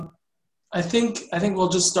I think we'll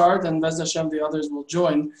just start, and Bez Hashem, the others will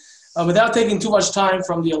join, without taking too much time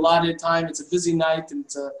from the allotted time. It's a busy night and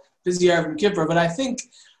it's a busy Erev Yom Kippur. But I think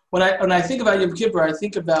when I think about Yom Kippur, I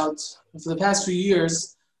think about for the past few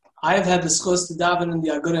years, I have had the schus to daven in the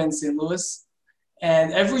Aguda in St. Louis,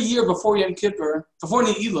 and every year before Yom Kippur, before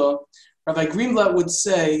Ne'ilah, Rabbi Greenblatt would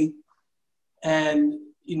say, and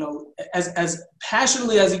as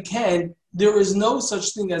passionately as he can, there is no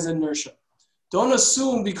such thing as inertia. Don't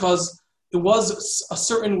assume because it was a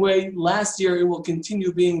certain way last year, it will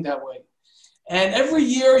continue being that way. And every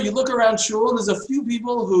year you look around shul, there's a few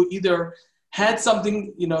people who either had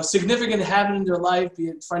something, significant happen in their life, be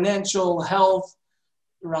it financial, health,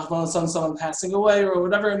 Rahman, someone passing away, or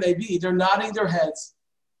whatever it may be. They're nodding their heads.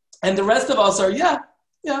 And the rest of us are, yeah,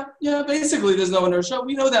 basically there's no inertia.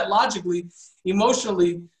 We know that logically,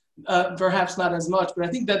 emotionally, perhaps not as much. But I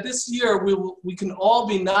think that this year we can all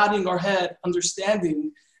be nodding our head,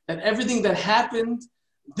 understanding that everything that happened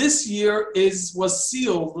this year was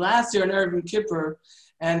sealed last year in Erev Yom Kippur,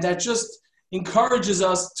 and that just encourages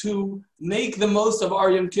us to make the most of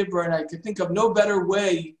our Yom Kippur. And I could think of no better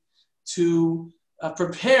way to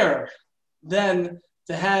prepare than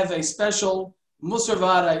to have a special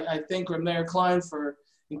Musarvad. I thank Reb Meir Klein for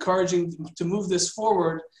encouraging to move this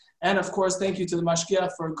forward. And of course, thank you to the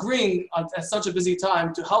Mashgiach for agreeing at such a busy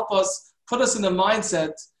time to help us, put us in the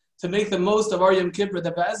mindset to make the most of our Yom Kippur.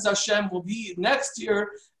 That Be'ez Hashem will be next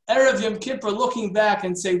year, Erev Yom Kippur, looking back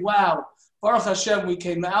and say, wow, Baruch Hashem, we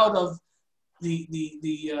came out of the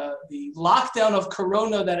lockdown of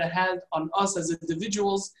Corona that it had on us as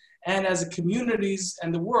individuals and as communities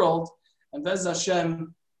and the world. And Be'ez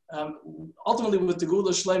Hashem, ultimately with the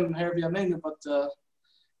Gula Shleim Her B'Yameinu. But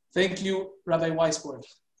thank you, Rabbi Weisborg.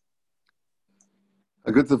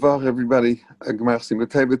 A good Tavach, everybody. A Gemach Simcha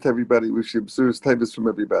Teva to everybody. Wish you B'suras Tevas from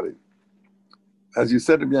everybody. As you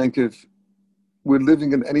said, Rabbi Yankiv, we're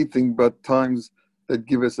living in anything but times that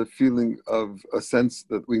give us a feeling of a sense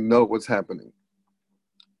that we know what's happening.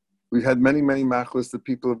 We've had many, many machlas that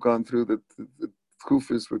people have gone through, that the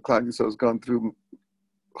Kufis, where Klal Yisrael has gone through,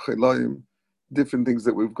 Chelayim, different things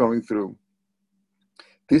that we're going through.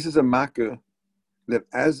 This is a makkah that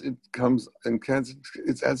as it comes and as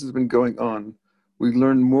it's been going on, we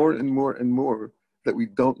learn more and more and more that we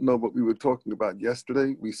don't know what we were talking about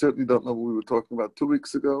yesterday. We certainly don't know what we were talking about 2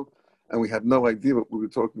 weeks ago, and we had no idea what we were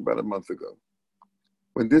talking about a month ago.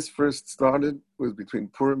 When this first started, it was between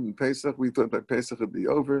Purim and Pesach. We thought that Pesach would be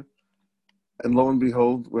over, and lo and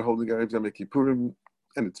behold, we're holding Erev Yom Kippurim,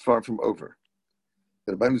 and it's far from over.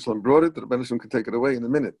 The Rebbeinu Shalom brought it, the Rebbeinu Shalom can take it away in a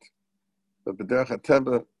minute. But the Derech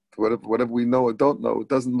HaTeva, whatever we know or don't know, it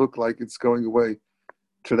doesn't look like it's going away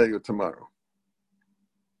today or tomorrow.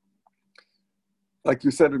 Like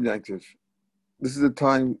you said, Rabbi Yankiv, this is a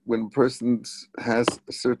time when a person has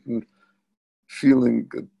a certain feeling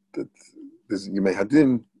that there's Yemei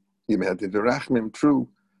Hadin V'Rachmim, true,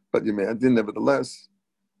 but Yemei Hadin nevertheless,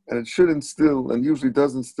 and it should instill, and usually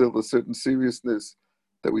does instill, a certain seriousness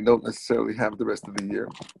that we don't necessarily have the rest of the year.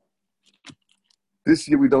 This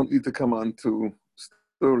year we don't need to come on to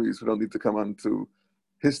stories, we don't need to come on to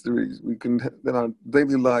histories. We can, in our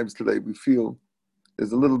daily lives today, we feel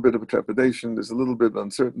there's a little bit of a trepidation, there's a little bit of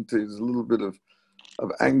uncertainty, there's a little bit of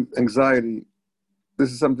anxiety.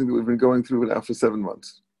 This is something that we've been going through now for 7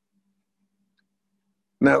 months.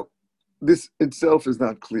 Now, this itself is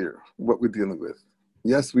not clear what we're dealing with.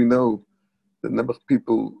 Yes, we know the number of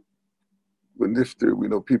people were nifter, we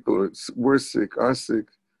know people were sick, are sick.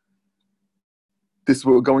 This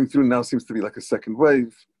what we're going through now seems to be like a second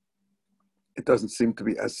wave. It doesn't seem to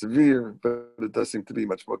be as severe, but it does seem to be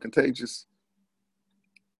much more contagious.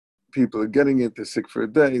 People are getting it, they're sick for a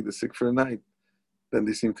day, they're sick for a night, then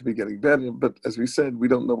they seem to be getting better. But as we said, we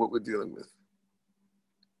don't know what we're dealing with.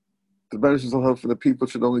 The benefits will help for the people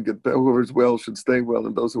should only get better. Whoever is well should stay well,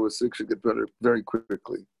 and those who are sick should get better very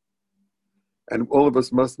quickly. And all of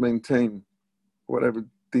us must maintain whatever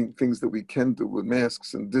things that we can do with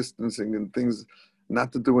masks and distancing and things,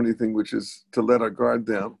 not to do anything which is to let our guard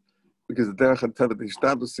down, because the Derech HaTeva, the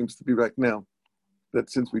Hishtadlus seems to be right now that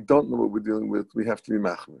since we don't know what we're dealing with, we have to be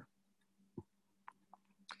machmir.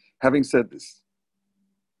 Having said this,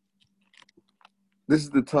 this is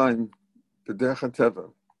the time, the Derech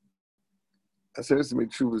HaTeva, Aseret Yemei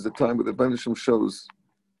Tshuva is the time where the Rebbeinu Shalom shows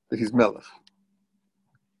that he's Melech.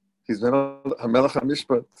 He's HaMelech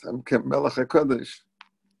HaMishpat, HaMelech HaKadosh,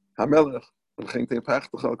 HaMelech,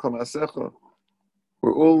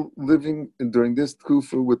 we're all living during this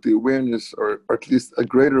tkufa with the awareness, or at least a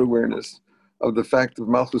greater awareness, of the fact of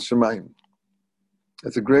Malchus Shemayim.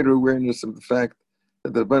 It's a greater awareness of the fact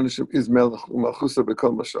that the Rebbeinu Shalom is Melech, U'Malchusa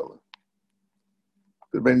B'Kol Mashallah.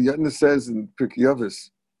 The Ben Yetna says in Pirkei Avos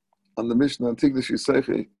on the Mishnah on Tiglash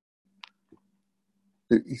Yisrael,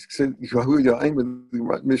 he said,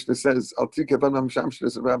 the Mishnah says,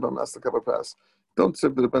 don't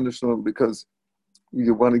serve the Rebbeinu Shalom because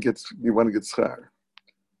you want to get schar.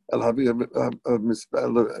 That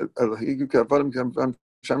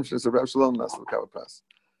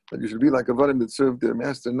you should be like a Avadim that serve their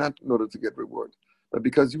master not in order to get reward, but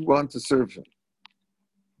because you want to serve him.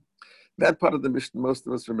 That part of the Mishnah most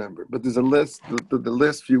of us remember, but there's the last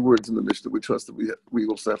few words in the Mishnah we trust that we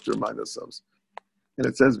also have to remind ourselves. And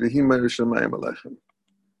it says, "V'hi me'ir shamayim aleichem."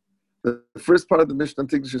 The first part of the Mishnah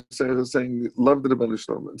is saying, love the Rebbeinu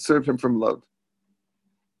Shalom and serve him from love.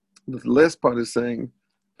 The last part is saying,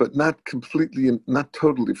 but not completely and not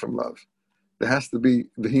totally from love. There has to be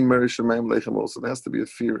v'hi me'ir shamayim aleichem also. There has to be a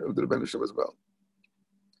fear of the Rebbeinu Shalom as well.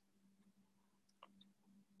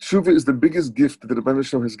 Tshuva is the biggest gift that the Rebbeinu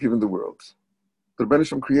Shalom has given the world. The Rebbeinu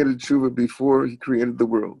Shalom created Tshuva before he created the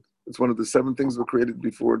world. It's one of the 7 things that were created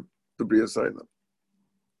before the Bria Saila.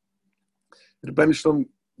 The Rebbeinu Shalom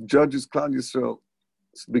judges Klal Yisrael,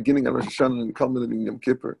 beginning on Rosh Hashanah and culminating in Yom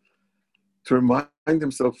Kippur, to remind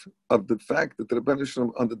himself of the fact that the Rebbeinu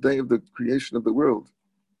Shalom, on the day of the creation of the world,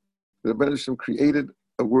 the Rebbeinu Shalom created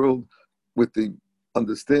a world with the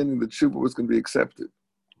understanding that Tshuva was going to be accepted.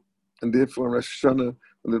 And therefore, in Rosh Hashanah,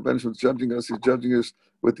 when the Rebbeinu Shalom is judging us, he's judging us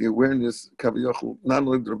with the awareness, Kaviyachol. Not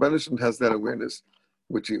only the Rebbeinu Shalom has that awareness,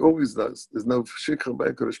 which he always does, there's no shikha by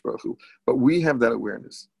HaKadosh Baruch Hu, but we have that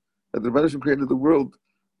awareness. That the Rebbeinu Shalom created the world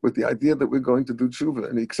with the idea that we're going to do tshuva,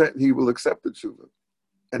 and he will accept the tshuva.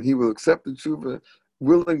 And he will accept the tshuva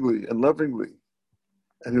willingly and lovingly.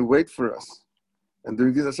 And he'll wait for us. And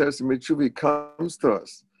during these Aseres Yemei Tshuva, he comes to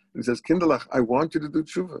us. And he says, Kindalach, I want you to do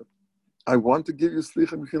tshuva. I want to give you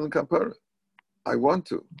slicha b'chil and kapara. I want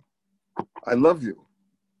to. I love you.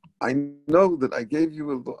 I know that I gave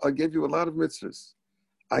you a lot of mitzvahs.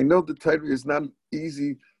 I know the Torah is not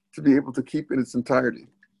easy to be able to keep in its entirety.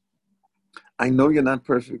 I know you're not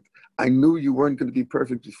perfect. I knew you weren't going to be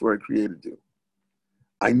perfect before I created you.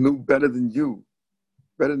 I knew better than you,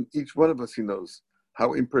 better than each one of us, he knows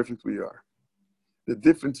how imperfect we are. The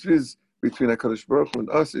difference is between HaKadosh Baruch Hu and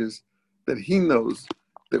us is that he knows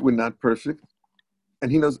that we're not perfect,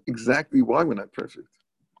 and he knows exactly why we're not perfect.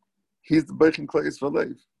 He's the Beichin Klei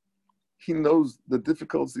Yisrael. He knows the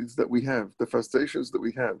difficulties that we have, the frustrations that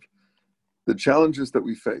we have, the challenges that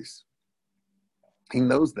we face. He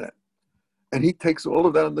knows that. And he takes all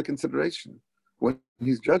of that under consideration when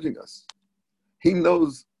he's judging us. He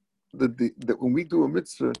knows that when we do a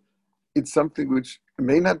mitzvah, it's something which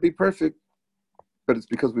may not be perfect, but it's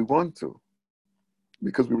because we want to,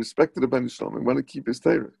 because we respect the Rebbeinu Shalom and want to keep his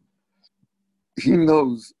Torah. He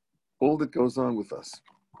knows all that goes on with us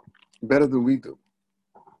better than we do.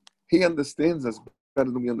 He understands us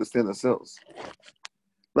better than we understand ourselves.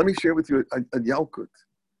 Let me share with you a Yalkut.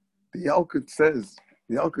 The Yalkut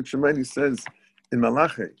Shemini says in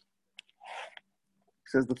Malachi,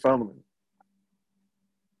 says the following.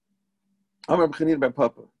 Amar B'Chanina by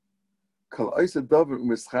Papa, Kol Oiseh Davar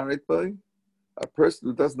U'Mischaret Boi, a person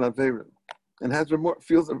who does not avera and has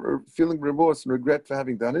feeling remorse and regret for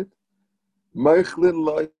having done it, Meichlin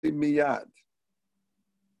Loi Miyad.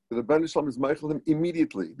 The Rebbeinu Shalom is Meichel him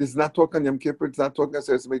immediately. This is not talking on Yom Kippur, it's not talking on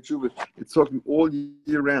Aseres Yemei Tshuva, it's talking all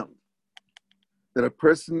year round. That a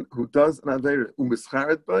person who does an avera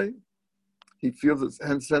u'mischaret by, he feels a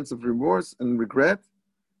sense of remorse and regret.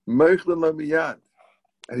 Meichlin lo miyad,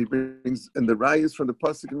 and he brings and the rayas from the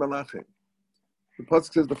pasuk in Malachi. The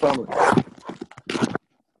pasuk says the following: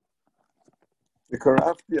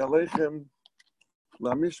 "V'karafti aleichem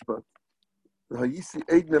lamishpat, v'hayisi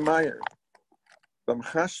eid nemayer,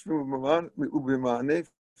 v'mchashvim u'b'manef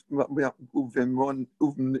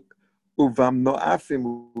u'vamnoafim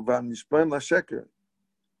u'vamnishpaim lasheker."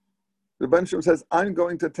 The Rebbeinu Shalom says, I'm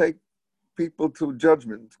going to take people to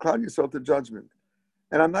judgment, Klal Yisrael to judgment.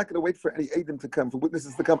 And I'm not going to wait for any Eidim to come, for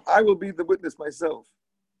witnesses to come. I will be the witness myself.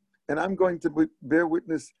 And I'm going to bear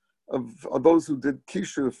witness of those who did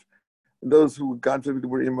kishuf, those who, God forbid,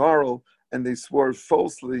 were immoral, and they swore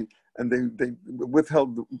falsely, and they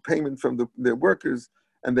withheld the payment from their workers,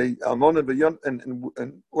 and they almonah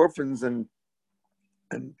and orphans and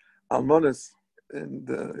almonas and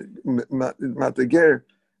matager,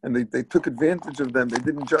 and they took advantage of them. They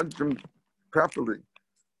didn't judge them properly.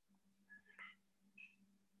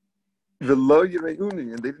 V'lo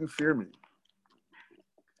yireuni, and they didn't fear me.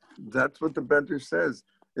 That's what the Bender says.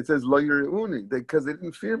 It says lo yireuni, because they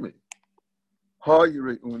didn't fear me. Ha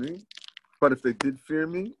yireuni, but if they did fear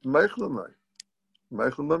me, meichel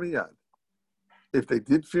miyad. If they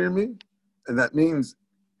did fear me, and that means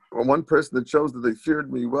one person that shows that they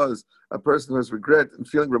feared me was a person who has regret and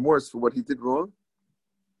feeling remorse for what he did wrong,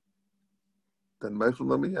 then Meichel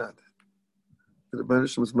Lamiyad. The Rebbeinu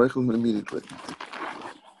Shalom was Meichel immediately.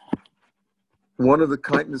 One of the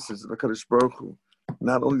kindnesses of HaKadosh Baruch Hu,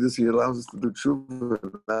 not only does he allow us to do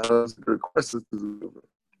tshuva, not only does he request us to do tshuva,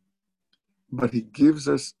 but he gives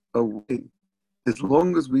us a way. As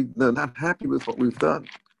long as we are not happy with what we've done,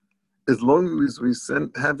 as long as we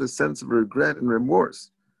have a sense of regret and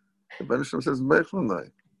remorse, the Rebbeinu Shalom says,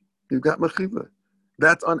 Meichel, you've got mechila.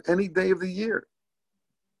 That's on any day of the year.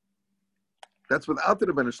 That's without the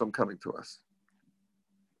Rebbeinu Shalom coming to us.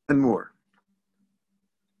 And more.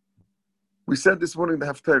 We said this morning the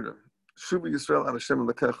Haftarah, Shuva Yisrael al Hashem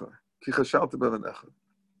Lekecha, ki chashalta belenecha.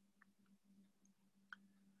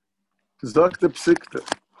 Zok the Psikta.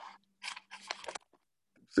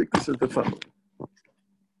 Psikta says the following.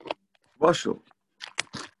 Mashal.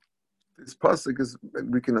 This pasuk is,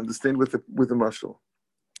 we can understand with a mashal.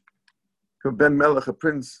 Ben Melech, a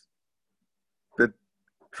prince that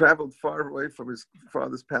traveled far away from his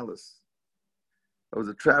father's palace. It was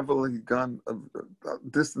a travel, he'd gone a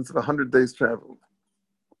distance of 100 days travel.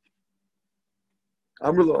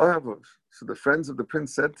 So the friends of the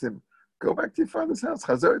prince said to him, go back to your father's house.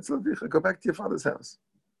 Go back to your father's house.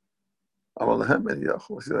 He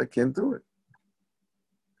said, I can't do it.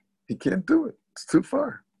 He can't do it. It's too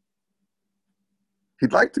far.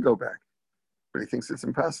 He'd like to go back, but he thinks it's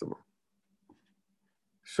impossible.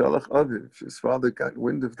 Shalach Aviv, his father got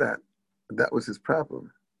wind of that. That was his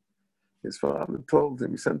problem. His father told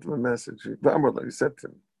him, he sent him a message. He said to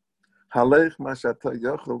him, Halech mashata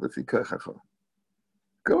yochel lefikechacha.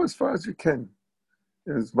 Go as far as you can,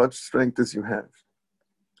 in as much strength as you have.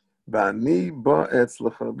 V'ani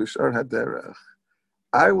ba'etzlecha b'shar haderech.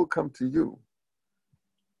 I will come to you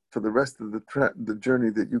for the rest of the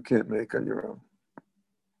journey that you can't make on your own.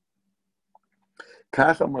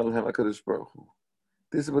 Kach amar lehem HaKadosh Baruch Hu.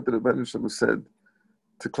 This is what the Rebbeinu Shalom said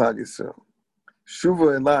to Klal Yisrael.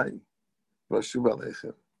 Shuva elai.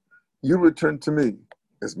 You return to me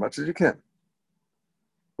as much as you can.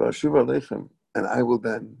 And I will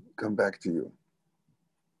then come back to you.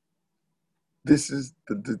 This is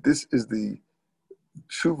the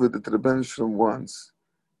tshuva that the Rebbeinu Shalom wants.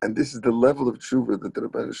 And this is the level of tshuva that the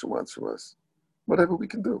Rebbeinu Shalom wants from us. Whatever we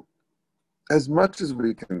can do. As much as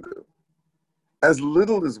we can do. As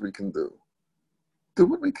little as we can do. Do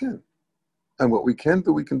what we can. And what we can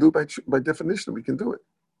do by definition, we can do it.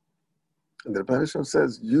 And the Rebbeinu Shalom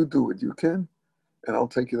says, you do what you can, and I'll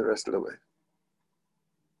take you the rest of the way.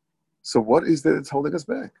 So what is that that's holding us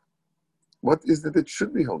back? What is that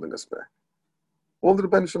should be holding us back? All the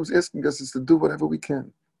Rebbeinu Shalom is asking us is to do whatever we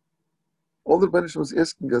can. All the Rebbeinu Shalom is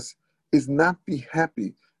asking us is not be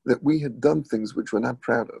happy that we had done things which we're not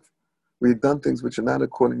proud of. We had done things which are not in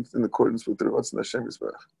accordance with the Ratzon Hashem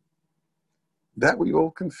Yisbarach. That we all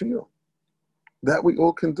can feel. That we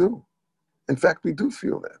all can do. In fact, we do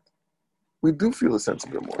feel that. We do feel a sense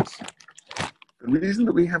of remorse. The reason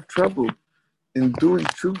that we have trouble in doing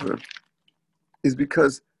tshuva is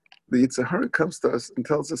because the Yetzer Hara comes to us and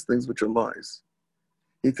tells us things which are lies.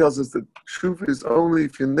 He tells us that tshuva is only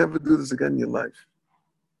if you never do this again in your life.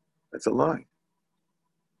 That's a lie.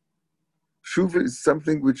 Tshuva is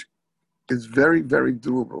something which is very, very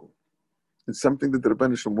doable. It's something that the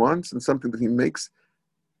Rebbeinu Shalom wants and something that he makes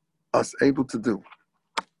us able to do.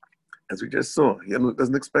 As we just saw, he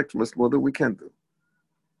doesn't expect from us more than we can do.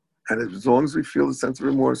 And as long as we feel a sense of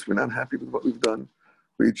remorse, we're not happy with what we've done,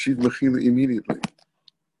 we achieve mechila immediately.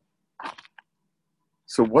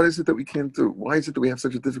 So what is it that we can't do? Why is it that we have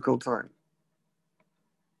such a difficult time?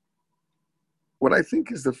 What I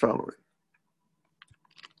think is the following.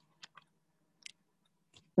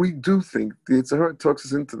 We do think, the Yetzer Hara talks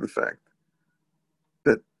us into the fact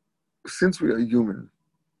that since we are human,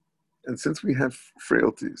 and since we have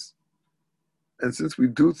frailties, and since we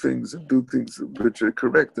do things which are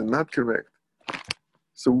correct and not correct,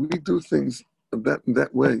 so we do things in that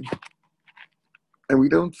way, and we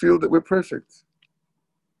don't feel that we're perfect.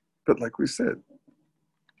 But like we said,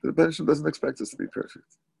 the Rebbeinu Shalom doesn't expect us to be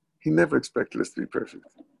perfect. He never expected us to be perfect.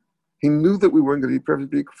 He knew that we weren't going to be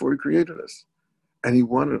perfect before he created us. And he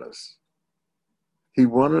wanted us. He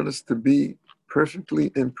wanted us to be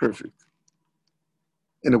perfectly imperfect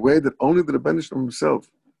in a way that only the Rebbeinu Shalom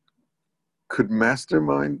himself could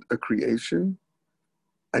mastermind a creation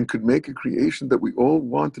and could make a creation that we all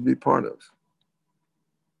want to be part of.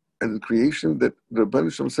 And the creation that the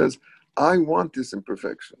Rebbeinu Shalom says, I want this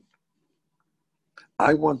imperfection.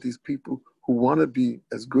 I want these people who want to be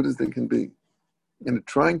as good as they can be and are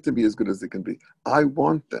trying to be as good as they can be. I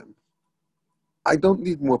want them. I don't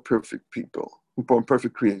need more perfect people. upon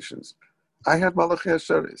perfect creations. I have Malachi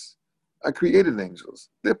Asheris. I created angels.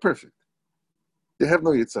 They're perfect. They have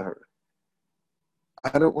no Yitzhahara.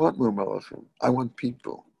 I don't want more Malachim. I want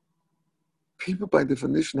people. People by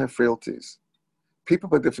definition have frailties. People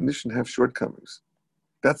by definition have shortcomings.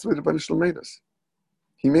 That's the way the Rebbeinu Shalom made us.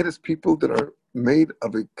 He made us people that are made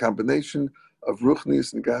of a combination of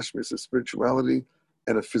ruchnius and gashmius, of spirituality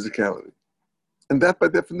and of physicality. And that by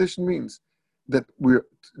definition means that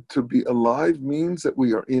to be alive means that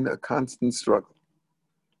we are in a constant struggle.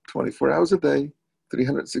 24 hours a day,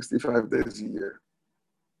 365 days a year.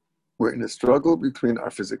 We're in a struggle between our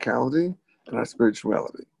physicality and our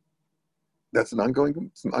spirituality. It's an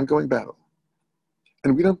ongoing battle.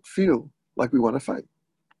 And we don't feel like we want to fight.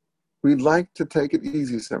 We like to take it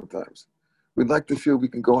easy sometimes. We'd like to feel we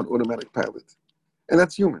can go on automatic pilot. And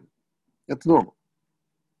that's human. That's normal.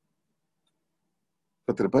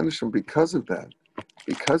 But the Rebbeinu Shalom, because of that,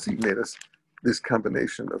 because he made us this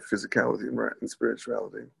combination of physicality and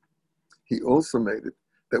spirituality, he also made it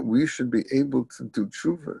that we should be able to do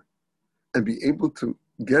tshuva and be able to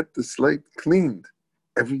get the slate cleaned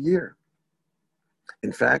every year.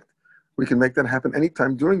 In fact, we can make that happen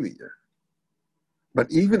anytime during the year. But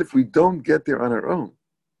even if we don't get there on our own,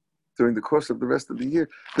 during the course of the rest of the year,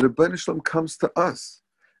 the Rebbeinu Shalom comes to us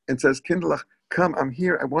and says, Kindlach, come, I'm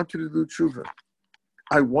here. I want you to do tshuva.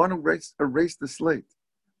 I want to erase the slate.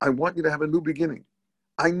 I want you to have a new beginning.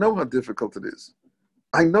 I know how difficult it is.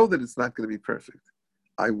 I know that it's not going to be perfect.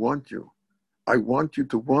 I want you. I want you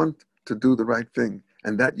to want to do the right thing,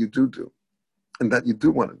 and that you do, and that you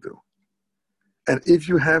do want to do. And if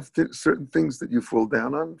you have certain things that you fall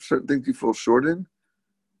down on, certain things you fall short in,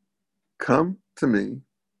 come to me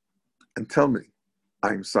and tell me,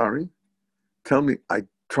 I'm sorry. Tell me I'm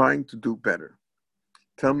trying to do better.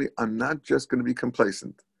 Tell me I'm not just going to be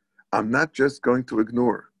complacent. I'm not just going to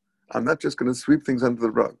ignore. I'm not just going to sweep things under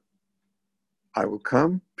the rug. I will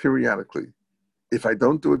come periodically. If I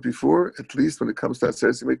don't do it before, at least when it comes to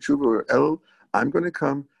Aseret Yemei Tshuva or El, I'm going to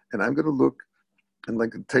come and I'm going to look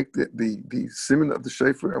and take the simon of the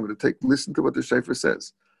shofar. I'm going to listen to what the shofar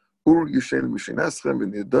says. Ur Yishen Mishiнаschem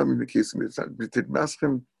in the Adam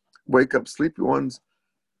Mikisim. Wake up, sleepy ones.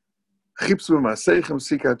 Chipsu Maseichem,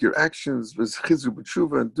 seek out your actions. V'chizu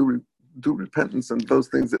b'tshuva, and do repentance and those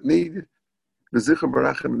things that need. V'zichur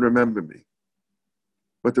barachem, and remember me.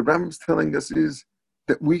 What the Rambam is telling us is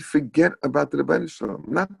that we forget about the Rebbeinu Shalom,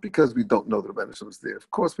 not because we don't know the Rebbeinu Shalom is there.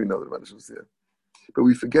 Of course we know the Rebbeinu Shalom is there. But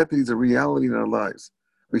we forget that he's a reality in our lives.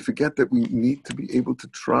 We forget that we need to be able to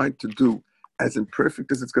try to do, as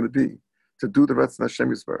imperfect as it's going to be, to do the Ratzon Hashem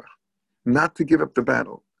Yisbarach. Not to give up the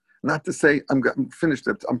battle. Not to say, I'm finished,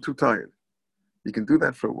 I'm too tired. You can do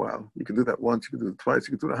that for a while. You can do that once, you can do it twice,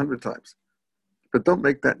 you can do it 100 times. But don't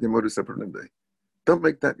make that your modus operandi. Don't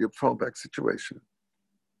make that your fallback situation.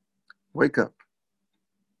 Wake up.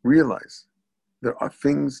 Realize there are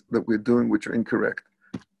things that we're doing which are incorrect.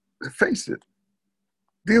 Face it.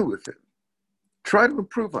 Deal with it. Try to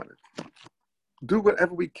improve on it. Do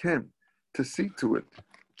whatever we can to see to it,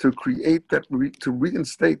 to create that, to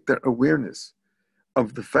reinstate that awareness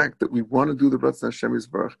of the fact that we want to do the Ratzon Hashem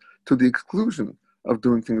Yisbarach to the exclusion of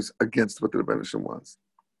doing things against what the Rebbeinu Shalom wants.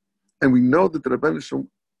 And we know that the Rebbeinu Shalom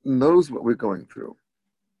knows what we're going through.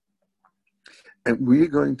 And we're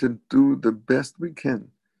going to do the best we can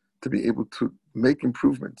to be able to make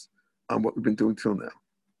improvements on what we've been doing till now.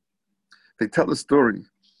 They tell a story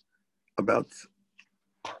about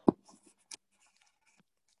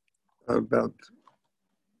Reb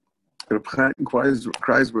Chaim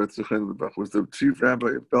Kreiswirth was the chief rabbi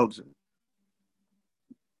of Belgium.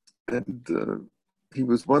 And he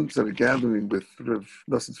was once at a gathering with Rav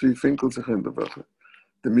Nosson Tzvi Finkel,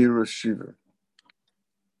 the Mira Shiva.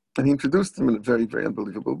 And he introduced him in a very, very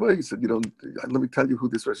unbelievable way. He said, let me tell you who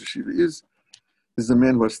this Rosh Hashiva is. This is a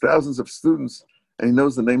man who has thousands of students, and he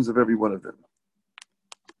knows the names of every one of them.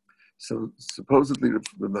 So supposedly, Rav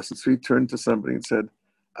Nosson Tzvi turned to somebody and said,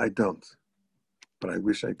 I don't, but I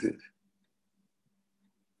wish I did.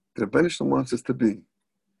 The Rebbeinu Shalom wants us to be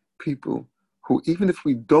people who, even if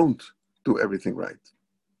we don't do everything right,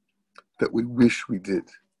 that we wish we did,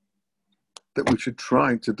 that we should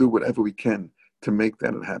try to do whatever we can to make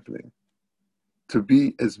that happening, to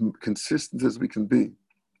be as consistent as we can be.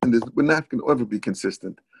 And we're not going to ever be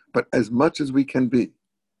consistent, but as much as we can be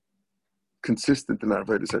consistent in our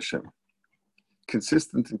Avodas Hashem,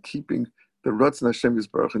 consistent in keeping the Ratzon Hashem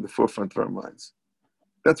Yisbarach in the forefront of our minds.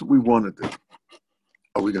 That's what we want to do.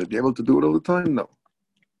 Are we going to be able to do it all the time? No.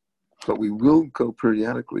 But we will go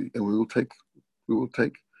periodically, and we will take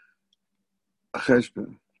a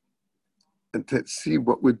cheshbon and see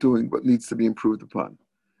what we're doing, what needs to be improved upon.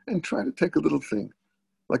 and try to take a little thing.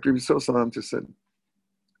 Like Rabbi Salam just said,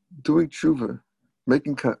 doing tshuva,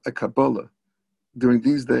 making a Kabbalah during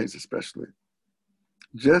these days especially,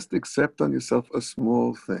 just accept on yourself a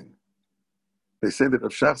small thing. They say that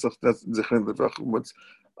Rav Shachsach was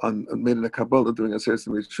made in a Kabbalah during a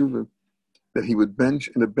Aseret Tshuva, that he would bench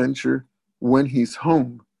in a bencher when he's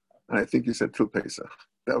home, and I think he said till Pesach.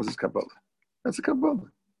 That was his Kabbalah. That's a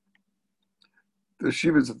Kabbalah. The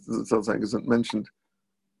Shiva isn't mentioned.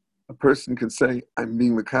 A person can say, I'm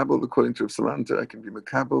being Makabel, according to Rav Salanter, I can be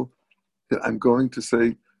Makabel, that I'm going to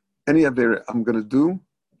say, any Avera I'm going to do,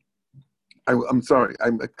 I'm sorry,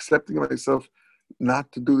 I'm accepting myself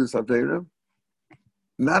not to do this Avera,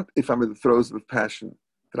 not if I'm in the throes of passion,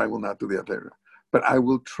 that I will not do the Avera, but I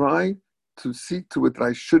will try to see to it that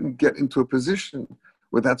I shouldn't get into a position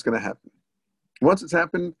where that's going to happen. Once it's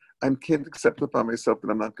happened, I can't accept upon myself that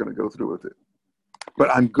I'm not going to go through with it. But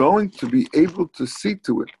I'm going to be able to see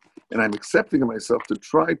to it, and I'm accepting of myself to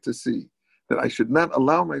try to see that I should not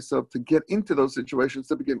allow myself to get into those situations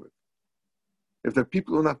to begin with. If the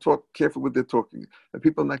people are not careful with their talking, if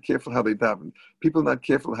people are not careful how they daven, people are not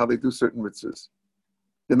careful how they do certain mitzvahs,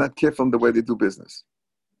 they're not careful in the way they do business.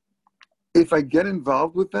 If I get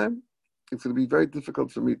involved with them, it's going to be very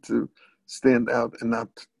difficult for me to stand out and not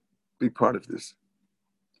be part of this.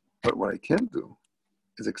 But what I can do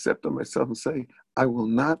is accept on myself and say, I will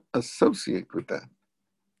not associate with that.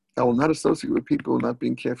 I will not associate with people not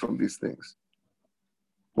being careful in these things.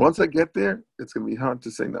 Once I get there, it's going to be hard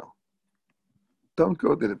to say no. Don't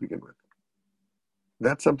go there to begin with.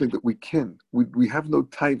 That's something that we can. We have no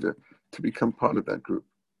taiva to become part of that group.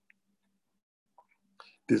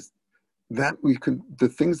 The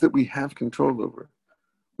things that we have control over,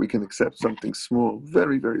 we can accept something small,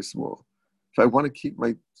 very, very small. If I want to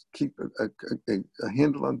keep a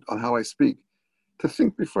handle on how I speak, to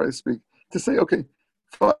think before I speak, to say, okay,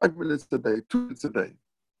 5 minutes a day, 2 minutes a day.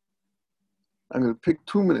 I'm going to pick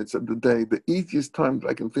 2 minutes of the day, the easiest time that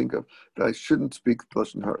I can think of, that I shouldn't speak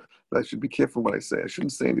Lashon Hara, that I should be careful what I say. I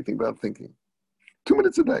shouldn't say anything without thinking. 2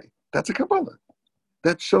 minutes a day. That's a Kabbalah.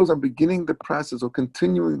 That shows I'm beginning the process or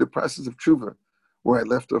continuing the process of tshuva where I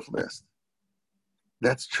left off last.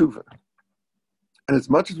 That's tshuva. And as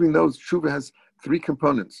much as we know, tshuva has 3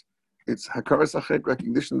 components. It's hakaras achet,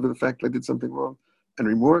 recognition of the fact that I did something wrong, and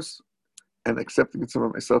remorse, and accepting it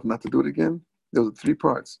of myself not to do it again. Those are 3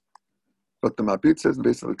 parts. But the Mabit says in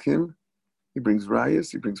Beis Elokim, he brings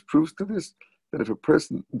rayas, he brings proofs to this, that if a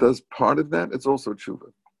person does part of that, it's also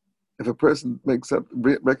tshuva. If a person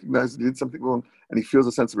recognizes he did something wrong and he feels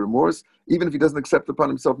a sense of remorse, even if he doesn't accept upon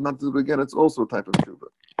himself not to do it again, it's also a type of tshuva.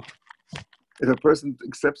 If a person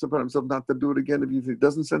accepts upon himself not to do it again, if he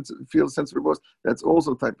doesn't feel a sense of remorse, that's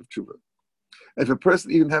also a type of tshuva. If a person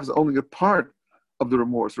even has only a part of the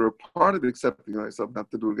remorse or a part of accepting himself not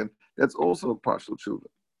to do it again, that's also a partial tshuva.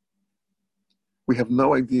 We have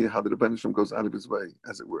no idea how the Rebbeinu Shalom goes out of his way,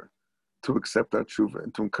 as it were, to accept our tshuva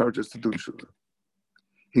and to encourage us to do tshuva.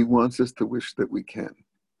 He wants us to wish that we can,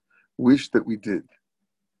 wish that we did,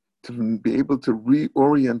 to be able to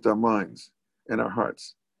reorient our minds and our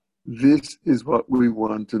hearts. This is what we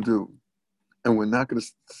want to do, and we're not going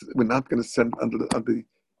to send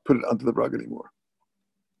put it under the rug anymore.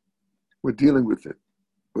 We're dealing with it,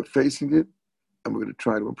 we're facing it, and we're going to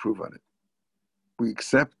try to improve on it. We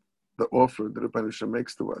accept the offer that Rebbeinu Shalom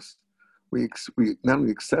makes to us. We not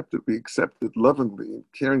only accept it, we accept it lovingly and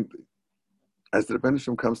caringly. As the Rebbeinu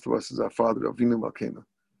Shalom comes to us as our Father, Avinu Malkeinu,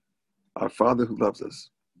 our Father who loves us.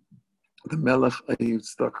 The Melech Ayiv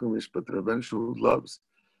Tzedakah Mishpat, the Rebbeinu Shalom who loves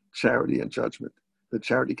charity and judgment. The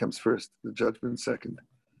charity comes first, the judgment second.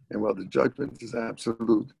 And while the judgment is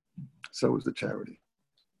absolute, so is the charity.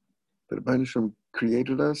 The Rebbeinu Shalom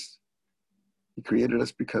created us. He created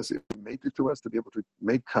us because He made it to us to be able to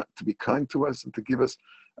be kind to us and to give us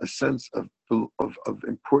a sense of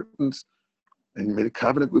importance. And He made a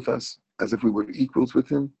covenant with us as if we were equals with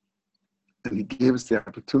Him. And He gave us the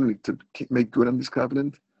opportunity to make good on this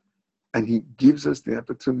covenant. And He gives us the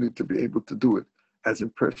opportunity to be able to do it as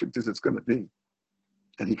imperfect as it's going to be.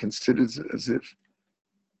 And He considers it as if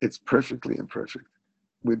it's perfectly imperfect.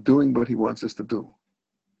 We're doing what He wants us to do.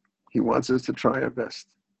 He wants us to try our best.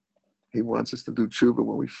 He wants us to do tshuva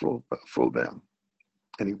when we fall down.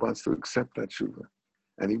 And He wants to accept that tshuva.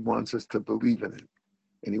 And He wants us to believe in it.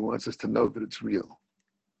 And He wants us to know that it's real.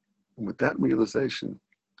 And with that realization,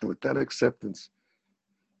 and with that acceptance,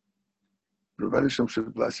 Rebbeinu Shalom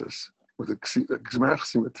should bless us with a Gzmar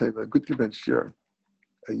Chasim Teva, a good gebench year,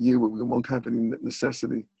 a year where we won't have any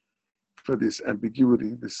necessity for this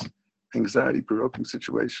ambiguity, this anxiety-provoking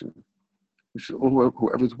situation. We should,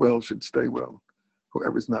 whoever's well should stay well.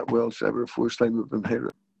 Whoever's not well should have a full shleima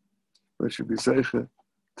b'mheira. we should be zeicha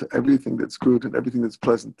to everything that's good and everything that's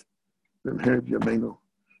pleasant. B'mher b'yameinu,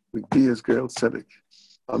 v'gdiyas Geil Tzedek.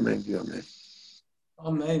 Amen. Amen.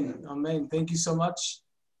 Amen. Amen. Thank you so much.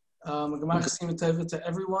 Gemar Chasim Tova to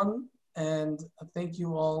everyone, and thank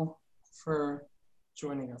you all for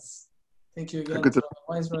joining us. Thank you again to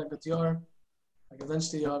Weisberg, Yor,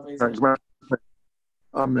 eventually Yor.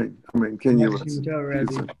 Amen. Amen. Can you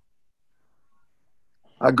listen?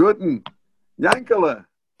 A guten Yankele.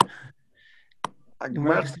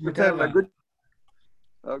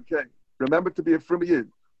 Okay. Remember to be a frum yid.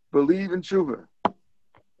 Believe in tshuva.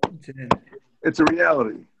 It's a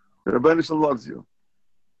reality. Rabbi Shalom loves you.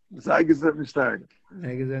 Sei gesund und stark.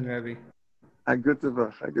 Sei gesund, Rabbi. A gute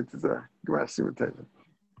Woche. A gute Woche. Gemar Chasim Tova.